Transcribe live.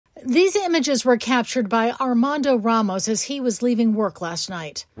These images were captured by Armando Ramos as he was leaving work last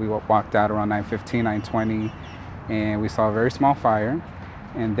night. We walked out around 9:15, 9:20, and we saw a very small fire.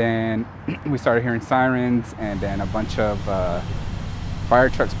 And then we started hearing sirens, and then a bunch of fire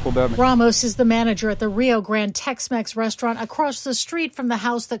trucks pulled up. Ramos is the manager at the Rio Grande Tex-Mex restaurant across the street from the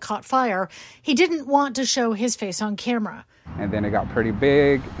house that caught fire. He didn't want to show his face on camera. And then it got pretty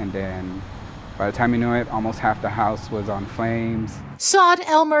big, and then by the time you knew it, almost half the house was on flames. Saad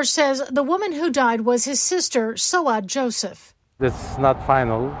Elmer says the woman who died was his sister, Soad Joseph. It's not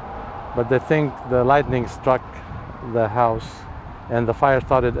final, but they think the lightning struck the house and the fire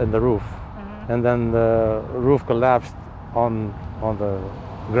started in the roof. And then the roof collapsed on the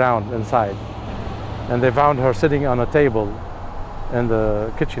ground inside. And they found her sitting on a table in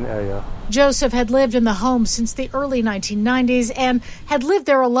the kitchen area. Joseph had lived in the home since the early 1990s and had lived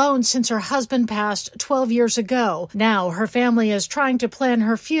there alone since her husband passed 12 years ago. Now her family is trying to plan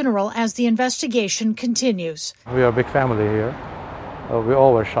her funeral as the investigation continues. We are a big family here. We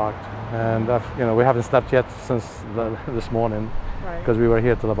all were shocked. And we haven't slept yet since this morning because we were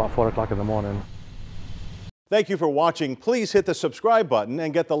here till about 4 o'clock in the morning. Thank you for watching. Please hit the subscribe button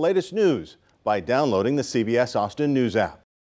and get the latest news by downloading the CBS Austin News app.